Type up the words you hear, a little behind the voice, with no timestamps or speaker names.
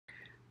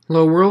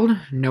Hello world,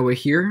 Noah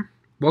here.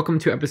 Welcome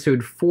to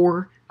episode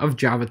 4 of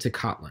Java to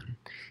Kotlin.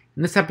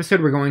 In this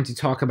episode we're going to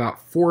talk about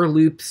for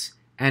loops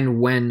and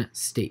when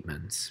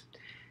statements.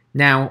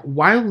 Now,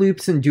 while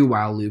loops and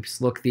do-while loops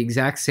look the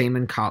exact same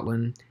in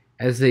Kotlin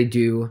as they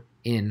do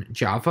in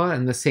Java,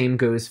 and the same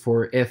goes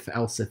for if,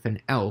 else if,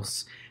 and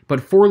else,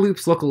 but for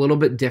loops look a little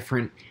bit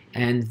different,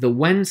 and the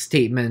when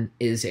statement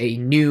is a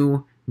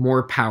new,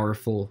 more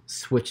powerful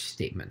switch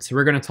statement. So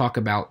we're going to talk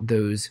about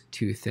those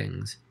two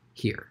things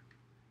here.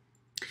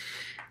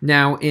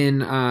 Now,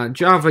 in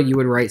Java, you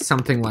would write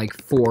something like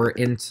for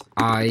int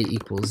I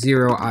equals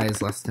 0, I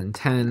is less than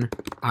 10,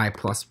 I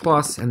plus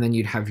plus, and then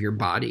you'd have your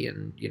body,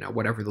 and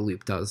whatever the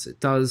loop does, it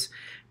does.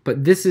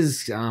 But this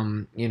is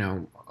a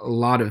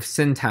lot of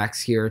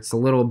syntax here. It's a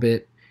little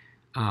bit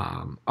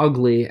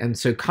ugly, and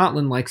so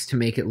Kotlin likes to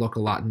make it look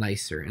a lot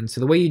nicer. And so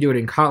the way you do it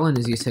in Kotlin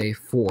is you say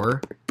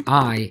for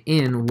I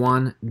in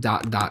 1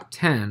 dot dot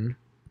 10,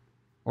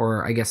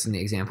 or I guess in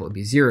the example it'd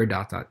be 0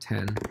 dot dot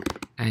 10,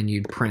 and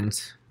you'd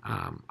print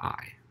I,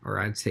 or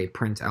I'd say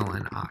print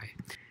ln I.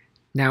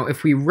 Now,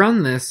 if we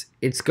run this,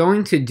 it's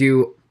going to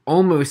do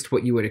almost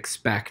what you would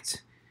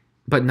expect,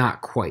 but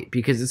not quite,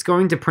 because it's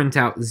going to print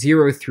out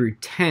 0 through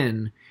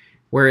 10,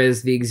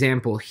 whereas the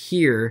example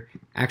here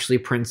actually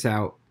prints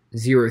out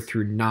 0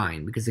 through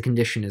 9, because the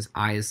condition is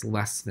I is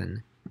less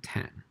than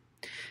 10.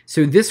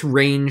 So this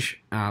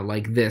range,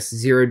 like this,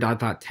 0 dot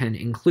dot 10,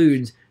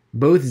 includes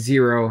both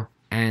 0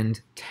 and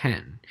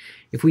 10.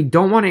 If we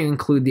don't want to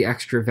include the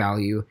extra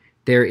value,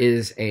 there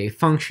is a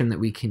function that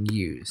we can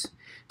use.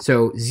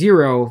 So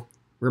 0,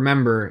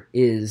 remember,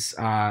 is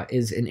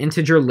an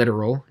integer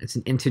literal. It's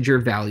an integer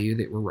value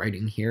that we're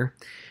writing here.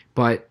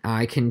 But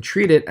I can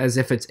treat it as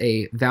if it's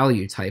a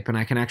value type, and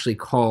I can actually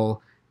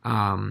call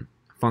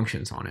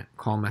functions on it,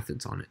 call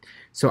methods on it.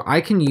 So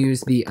I can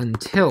use the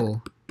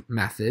until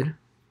method,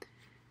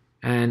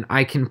 and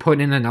I can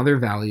put in another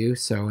value.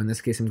 So in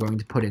this case, I'm going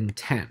to put in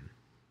 10.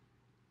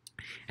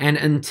 And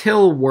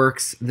until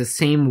works the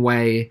same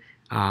way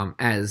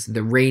as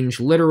the range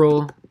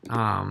literal,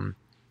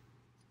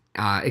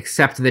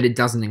 except that it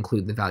doesn't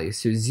include the value.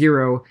 So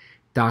 0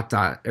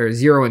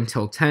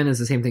 until 10 is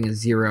the same thing as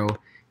 0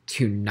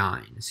 to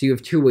 9. So you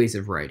have two ways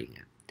of writing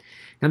it.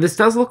 Now this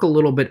does look a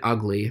little bit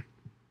ugly,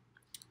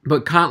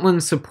 but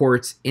Kotlin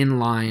supports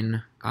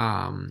inline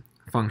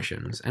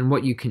functions, and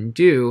what you can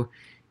do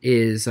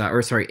is,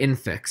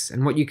 infix,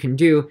 and what you can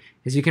do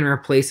is you can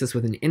replace this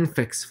with an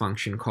infix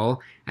function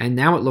call, and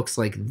now it looks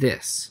like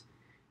this.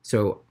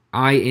 So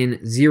I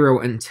in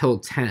 0 until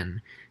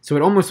 10. So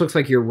it almost looks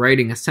like you're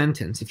writing a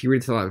sentence. If you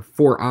read it aloud,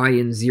 for I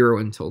in 0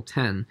 until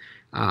 10,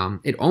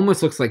 it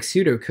almost looks like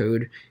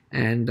pseudocode,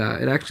 and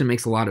it actually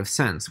makes a lot of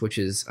sense, which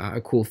is a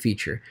cool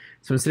feature.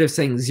 So instead of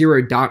saying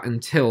 0 dot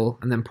until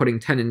and then putting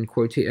 10 in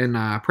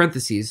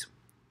parentheses,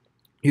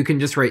 you can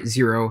just write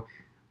 0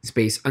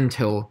 space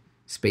until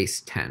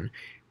space 10,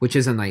 which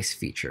is a nice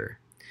feature.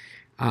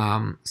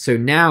 So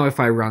now if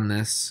I run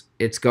this,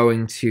 it's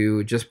going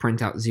to just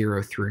print out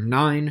 0 through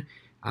 9.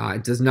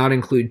 It does not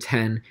include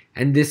 10,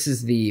 and this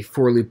is the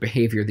for loop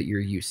behavior that you're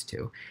used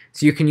to.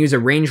 So you can use a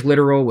range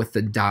literal with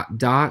the dot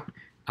dot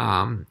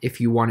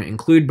if you want to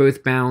include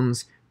both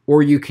bounds,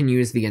 or you can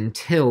use the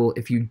until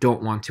if you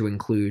don't want to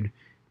include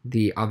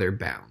the other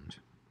bound.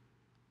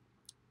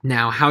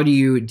 Now, how do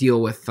you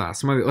deal with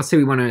let's say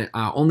we want to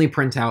only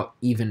print out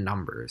even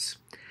numbers.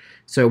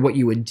 So what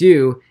you would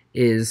do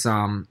is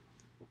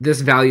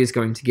this value is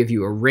going to give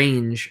you a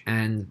range,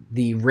 and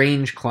the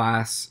range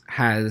class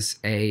has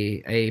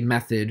a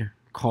method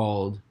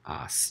called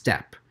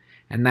step,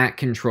 and that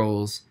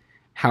controls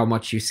how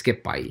much you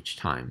skip by each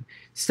time.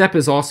 Step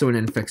is also an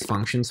infix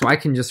function, so I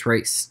can just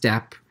write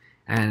step,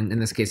 and in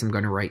this case I'm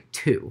going to write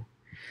 2.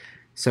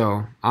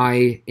 So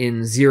I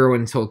in 0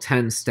 until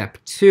 10 step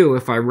 2,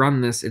 if I run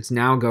this, it's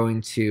now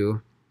going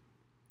to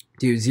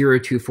do 0,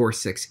 2, 4,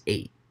 6,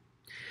 8.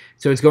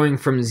 So it's going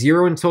from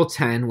 0 until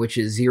 10, which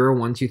is 0,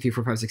 1, 2, 3,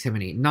 4, 5, 6,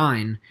 7, 8,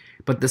 9,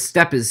 but the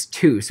step is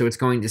 2, so it's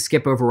going to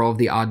skip over all of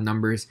the odd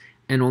numbers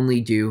and only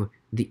do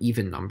the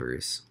even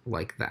numbers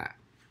like that.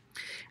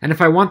 And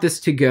if I want this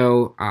to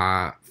go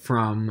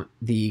from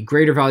the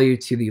greater value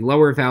to the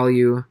lower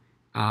value,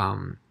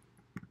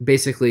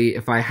 basically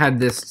if I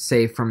had this,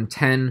 say, from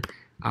 10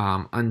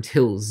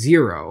 until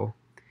 0,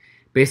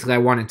 basically I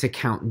want it to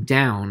count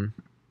down.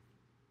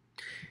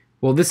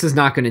 Well, this is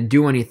not going to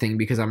do anything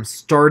because I'm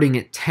starting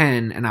at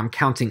 10 and I'm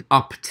counting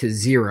up to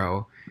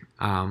 0,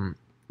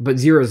 but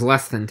 0 is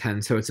less than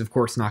 10, so it's of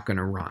course not going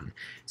to run.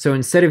 So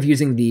instead of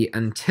using the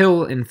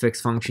until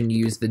infix function, you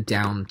use the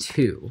down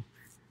to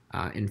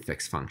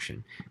infix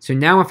function. So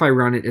now if I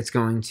run it, it's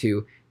going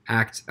to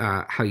act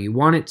how you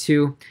want it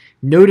to.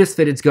 Notice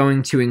that it's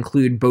going to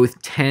include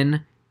both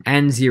 10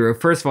 and 0.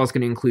 First of all, it's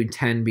going to include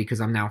 10 because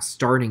I'm now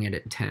starting it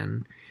at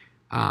 10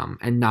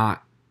 and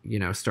not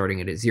starting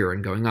it at 0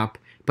 and going up.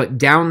 But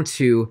down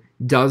to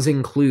does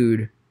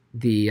include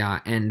the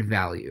end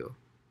value.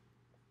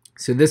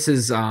 So this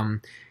is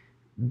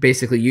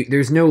basically,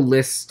 there's no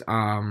list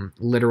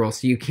literal,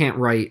 so you can't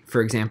write,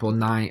 for example,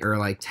 9 or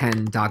like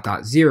 10 dot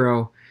dot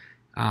 0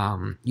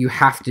 you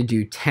have to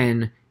do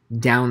 10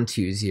 down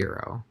to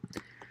 0.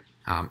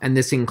 And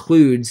this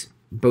includes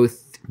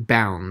both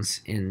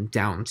bounds in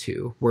down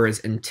to, whereas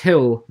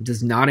until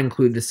does not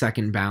include the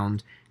second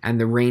bound, and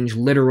the range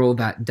literal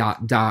that ...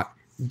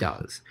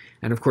 does.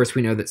 And of course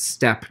we know that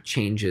step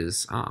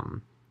changes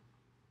how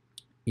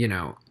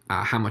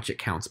much it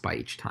counts by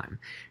each time.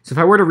 So if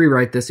I were to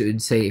rewrite this, it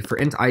would say for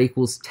int I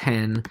equals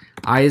 10,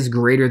 I is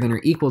greater than or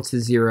equal to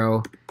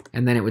 0,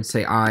 and then it would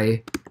say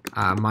I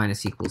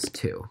minus equals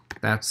 2.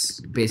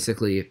 That's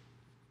basically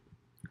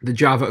the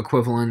Java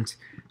equivalent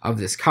of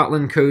this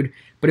Kotlin code.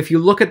 But if you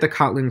look at the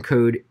Kotlin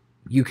code,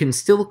 you can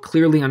still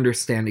clearly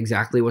understand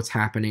exactly what's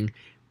happening,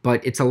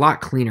 but it's a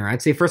lot cleaner.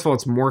 I'd say, first of all,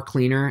 it's more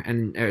cleaner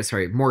and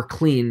more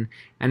clean,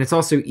 and it's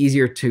also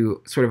easier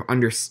to sort of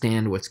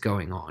understand what's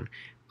going on.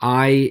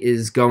 I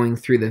is going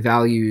through the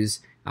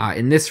values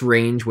in this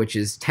range, which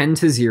is 10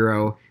 to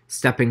 0,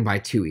 stepping by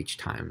 2 each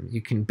time.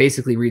 You can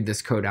basically read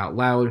this code out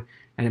loud,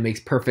 and it makes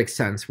perfect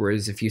sense.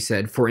 Whereas if you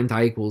said for int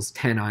I equals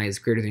 10, I is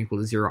greater than or equal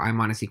to 0, I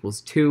minus equals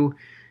 2,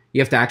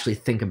 you have to actually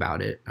think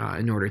about it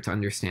in order to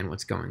understand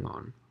what's going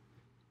on.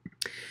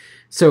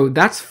 So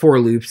that's for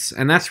loops,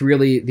 and that's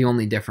really the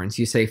only difference.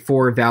 You say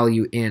for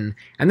value in,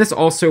 and this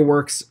also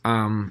works,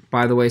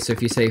 by the way. So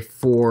if you say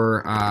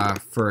for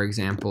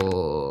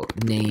example,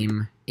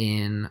 name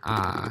in,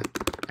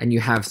 and you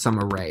have some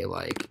array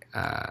like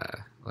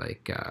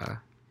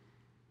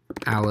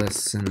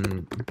Alice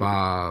and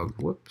Bob,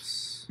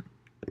 whoops,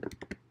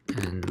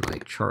 and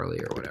like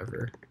Charlie or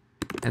whatever,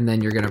 and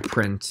then you're gonna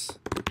print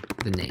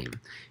the name.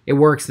 It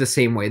works the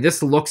same way.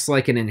 This looks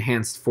like an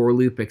enhanced for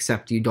loop,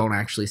 except you don't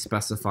actually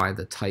specify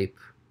the type,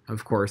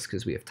 of course,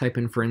 because we have type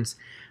inference.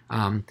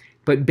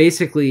 But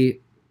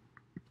basically,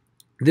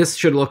 this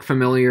should look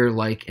familiar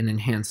like an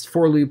enhanced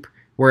for loop,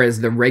 whereas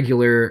the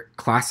regular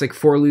classic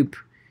for loop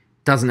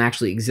doesn't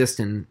actually exist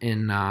in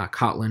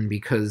Kotlin,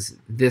 because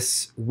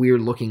this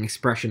weird-looking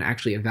expression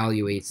actually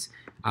evaluates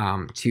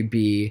to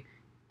be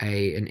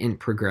an int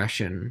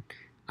progression.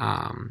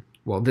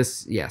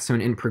 So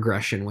an int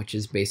progression, which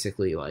is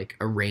basically like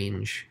a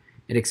range.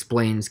 It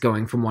explains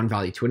going from one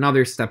value to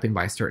another, stepping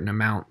by a certain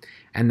amount,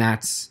 and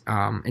that's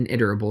an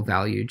iterable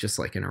value, just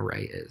like an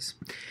array is.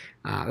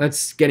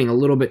 That's getting a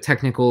little bit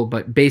technical,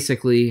 but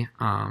basically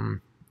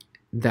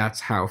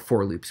that's how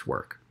for loops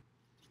work.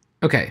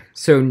 Okay,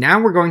 so now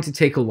we're going to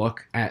take a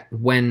look at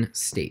when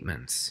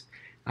statements.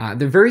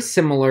 They're very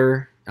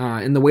similar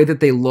in the way that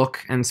they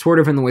look and sort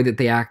of in the way that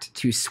they act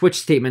to switch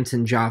statements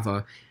in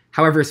Java.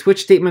 However,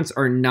 switch statements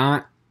are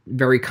not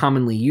very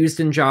commonly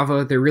used in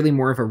Java. They're really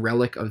more of a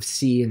relic of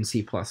C and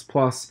C++.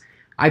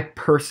 I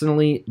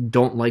personally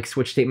don't like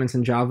switch statements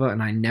in Java,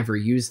 and I never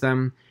use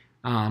them.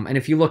 And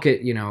if you look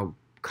at,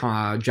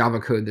 Java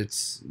code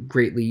that's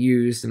greatly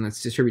used and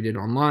that's distributed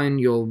online,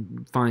 you'll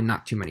find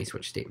not too many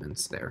switch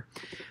statements there.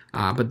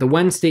 But the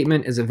when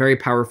statement is a very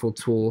powerful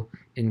tool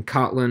in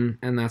Kotlin,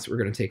 and that's what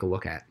we're going to take a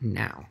look at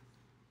now.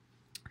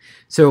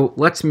 So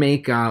let's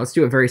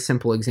do a very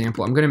simple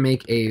example. I'm going to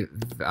make a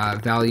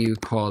value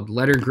called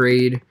letter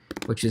grade,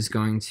 which is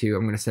I'm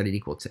going to set it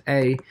equal to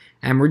A,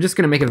 and we're just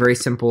going to make a very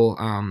simple,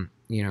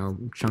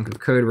 chunk of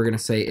code. We're going to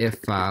say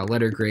if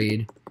letter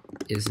grade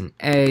is an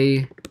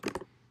A,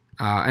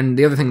 and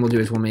the other thing we'll do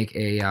is we'll make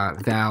a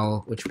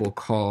val, which we'll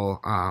call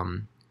a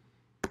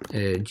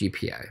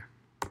GPA,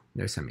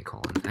 no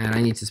semicolon, and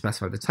I need to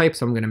specify the type,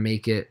 so I'm going to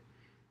make it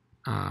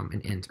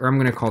an int, or I'm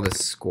going to call this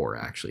score,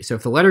 actually. So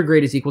if the letter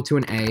grade is equal to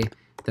an A,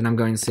 then I'm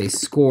going to say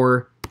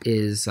score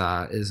is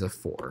a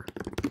 4.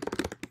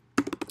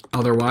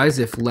 Otherwise,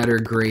 if letter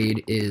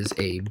grade is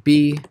a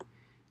B,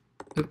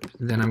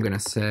 then I'm going to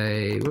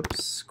say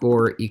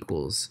score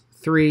equals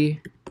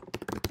 3.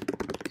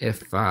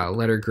 If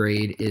letter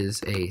grade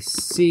is a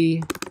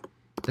C,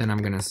 then I'm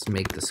going to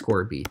make the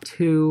score be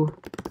 2.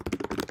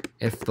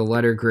 If the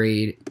letter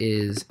grade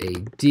is a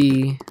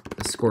D,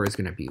 the score is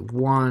going to be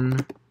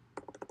 1.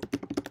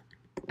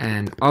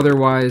 And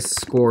otherwise,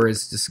 score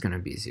is just going to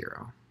be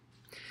 0.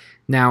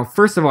 Now,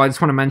 first of all, I just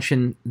want to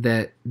mention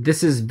that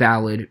this is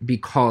valid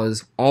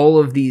because all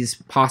of these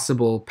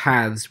possible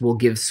paths will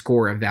give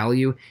score a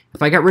value.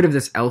 If I got rid of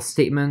this else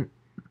statement,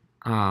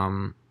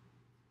 and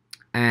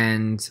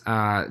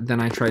then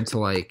I tried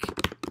to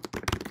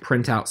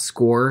print out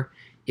score,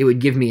 it would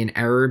give me an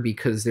error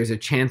because there's a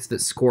chance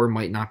that score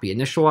might not be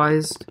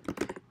initialized,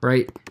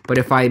 right? But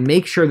if I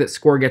make sure that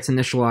score gets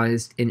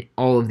initialized in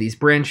all of these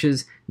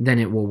branches, then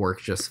it will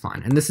work just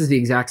fine. And this is the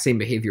exact same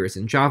behavior as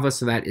in Java,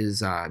 so that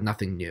is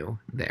nothing new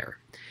there.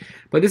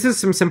 But this is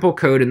some simple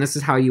code, and this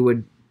is how you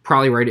would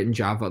probably write it in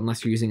Java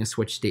unless you're using a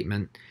switch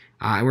statement.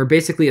 And we're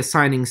basically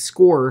assigning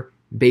score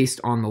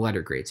based on the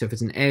letter grade. So if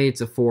it's an A,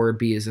 it's a 4,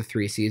 B is a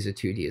 3, C is a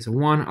 2, D is a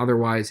 1,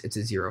 otherwise it's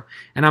a 0.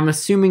 And I'm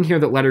assuming here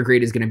that letter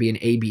grade is going to be an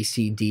A, B,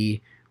 C,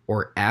 D,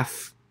 or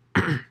F.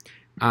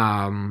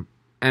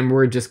 And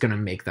we're just going to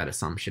make that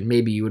assumption.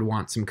 Maybe you would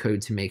want some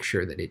code to make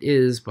sure that it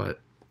is,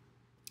 but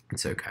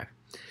it's okay.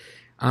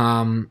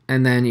 And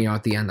then,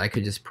 at the end I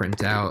could just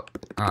print out,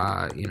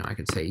 I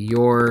could say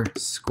your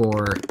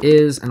score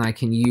is, and I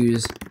can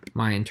use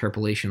my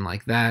interpolation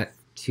like that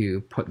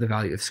to put the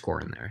value of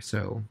score in there.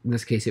 So in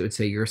this case, it would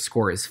say your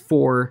score is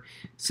 4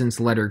 since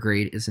letter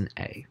grade is an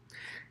A.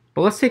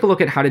 But let's take a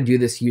look at how to do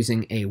this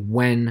using a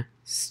when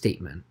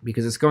statement,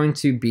 because it's going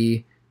to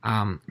be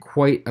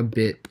quite a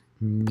bit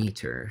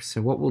neater.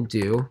 So what we'll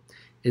do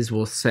is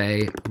we'll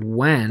say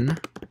when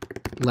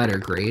letter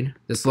grade.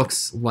 This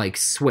looks like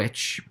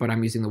switch, but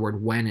I'm using the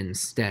word when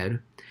instead.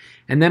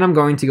 And then I'm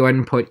going to go ahead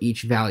and put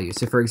each value.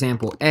 So for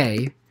example,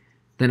 A,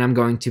 then I'm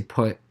going to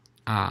put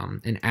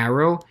an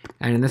arrow,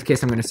 and in this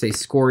case I'm going to say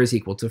score is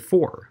equal to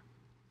 4.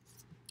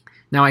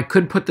 Now I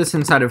could put this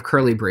inside of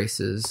curly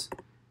braces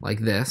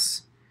like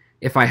this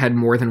if I had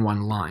more than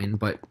one line,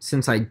 but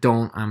since I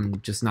don't,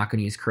 I'm just not going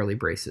to use curly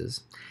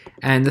braces.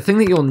 And the thing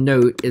that you'll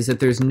note is that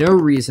there's no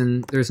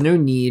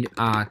need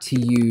to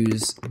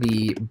use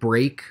the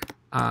break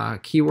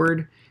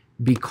keyword,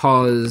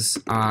 because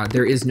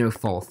there is no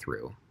fall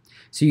through.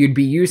 So you'd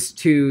be used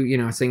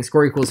to, saying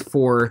score equals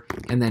 4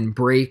 and then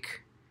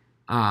break,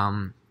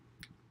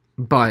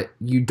 but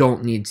you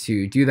don't need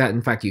to do that.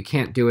 In fact, you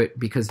can't do it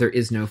because there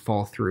is no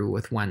fall through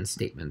with when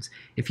statements.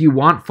 If you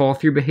want fall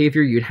through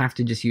behavior, you'd have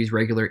to just use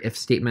regular if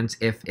statements,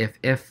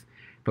 if,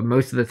 but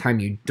most of the time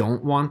you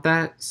don't want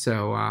that,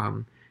 so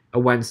a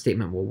when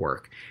statement will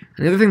work.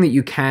 Another thing that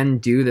you can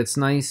do that's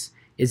nice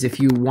is if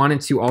you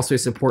wanted to also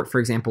support, for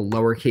example,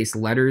 lowercase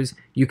letters,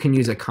 you can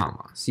use a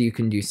comma. So you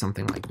can do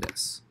something like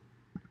this.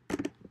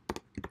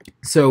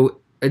 So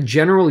a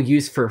general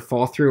use for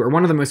fall through, or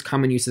one of the most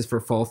common uses for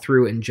fall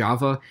through in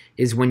Java,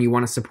 is when you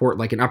want to support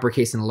like an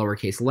uppercase and a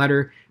lowercase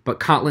letter, but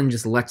Kotlin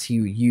just lets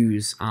you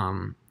use,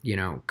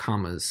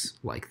 commas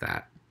like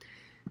that.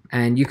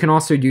 And you can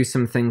also do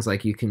some things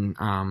like you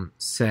can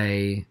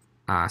say,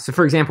 so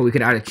for example, we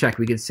could add a check.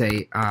 We could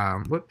say,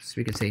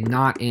 we could say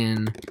not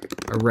in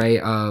array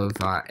of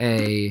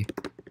A,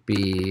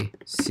 B,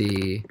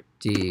 C,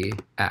 D,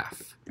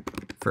 F,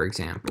 for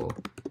example.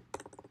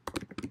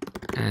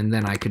 And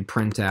then I could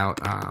print out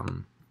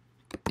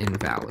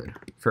invalid,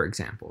 for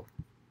example.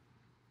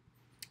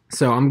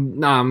 So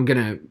I'm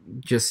gonna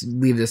just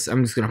leave this.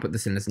 I'm just gonna put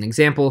this in as an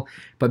example.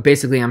 But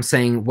basically, I'm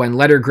saying when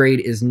letter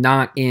grade is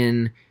not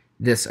in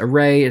this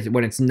array,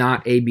 when it's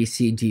not A, B,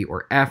 C, D,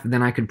 or F,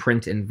 then I could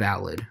print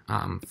invalid,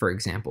 for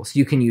example. So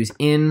you can use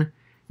in,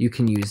 you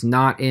can use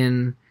not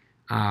in,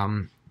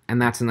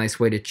 and that's a nice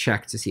way to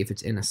check to see if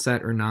it's in a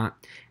set or not.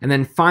 And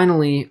then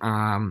finally,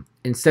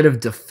 instead of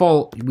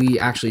default, we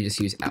actually just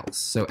use else.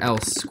 So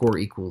else score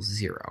equals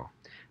 0.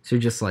 So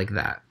just like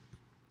that.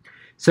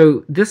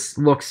 So this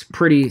looks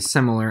pretty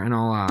similar, and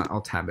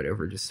I'll tab it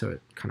over just so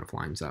it kind of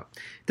lines up.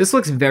 This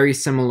looks very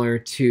similar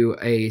to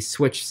a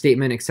switch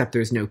statement, except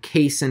there's no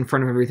case in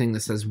front of everything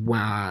that says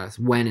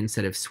when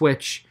instead of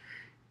switch.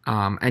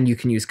 And you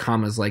can use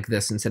commas like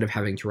this instead of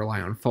having to rely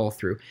on fall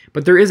through.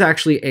 But there is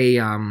actually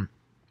a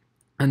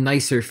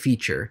nicer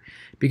feature,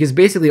 because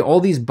basically all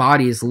these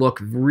bodies look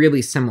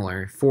really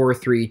similar, 4,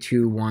 3,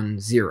 2, 1,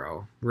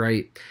 0,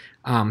 right?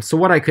 So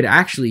what I could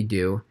actually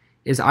do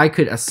is I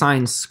could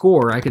assign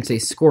score. I could say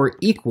score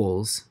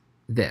equals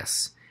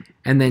this,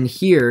 and then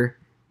here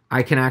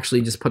I can actually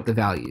just put the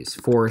values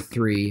 4,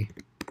 3,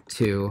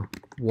 2,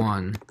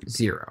 1,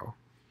 0.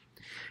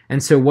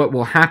 And so what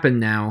will happen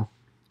now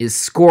is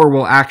score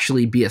will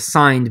actually be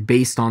assigned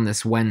based on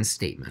this when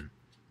statement.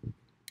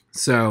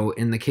 So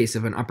in the case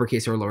of an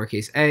uppercase or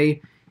lowercase a,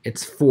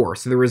 it's 4.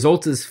 So the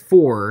result is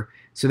 4,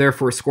 so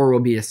therefore score will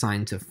be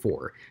assigned to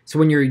 4. So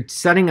when you're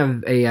setting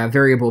a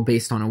variable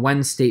based on a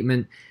when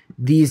statement,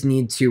 these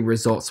need to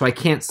result. So I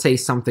can't say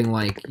something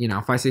like,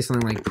 if I say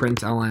something like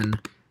println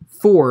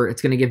 4,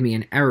 it's going to give me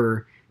an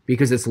error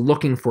because it's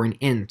looking for an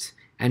int,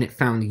 and it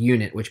found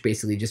unit, which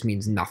basically just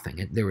means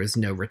nothing. There was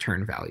no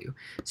return value.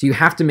 So you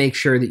have to make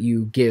sure that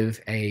you give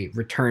a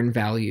return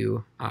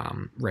value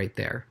right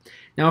there.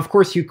 Now, of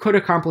course, you could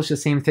accomplish the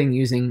same thing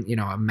using,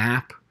 a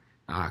map,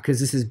 because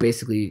this is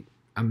basically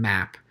a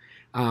map.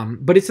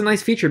 But it's a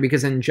nice feature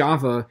because in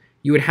Java,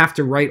 you would have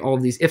to write all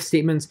of these if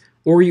statements,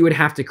 or you would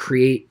have to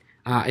create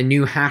a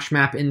new hash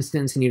map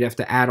instance, and you'd have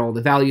to add all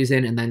the values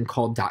in and then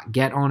call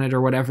 .get on it or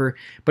whatever.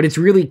 But it's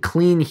really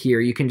clean here.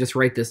 You can just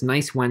write this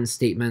nice when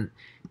statement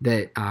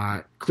that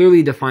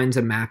clearly defines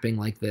a mapping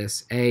like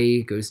this.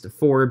 A goes to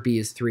 4, B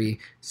is 3,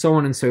 so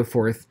on and so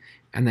forth.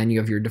 And then you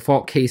have your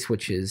default case,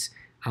 which is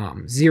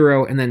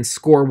 0, and then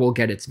score will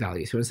get its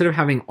value. So instead of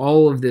having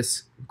all of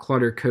this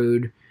clutter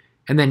code,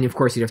 and then of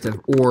course you'd have to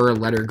have or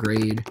letter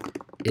grade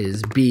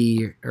is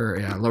B, or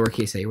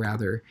lowercase a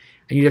rather,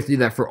 and you'd have to do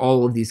that for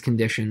all of these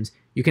conditions.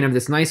 You can have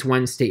this nice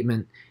when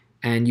statement,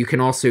 and you can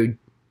also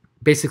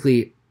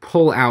basically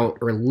pull out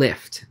or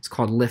lift. It's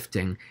called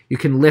lifting. You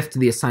can lift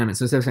the assignment.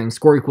 So instead of saying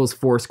score equals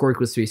 4, score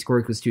equals 3, score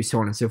equals 2, so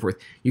on and so forth,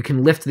 you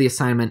can lift the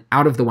assignment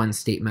out of the when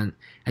statement,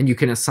 and you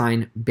can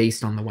assign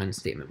based on the when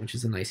statement, which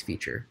is a nice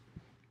feature.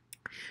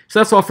 So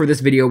that's all for this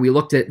video. We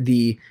looked at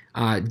the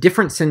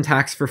different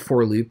syntax for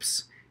for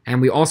loops,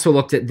 and we also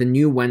looked at the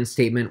new when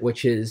statement,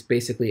 which is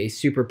basically a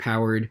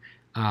super-powered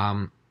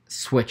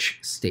switch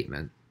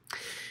statement.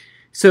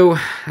 So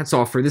that's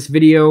all for this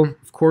video.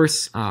 Of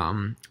course,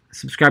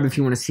 Subscribe if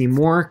you want to see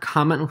more,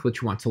 comment with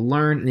what you want to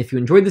learn, and if you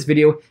enjoyed this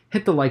video,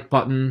 hit the like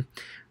button.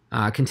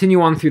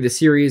 Continue on through the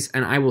series,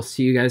 and I will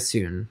see you guys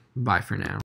soon. Bye for now.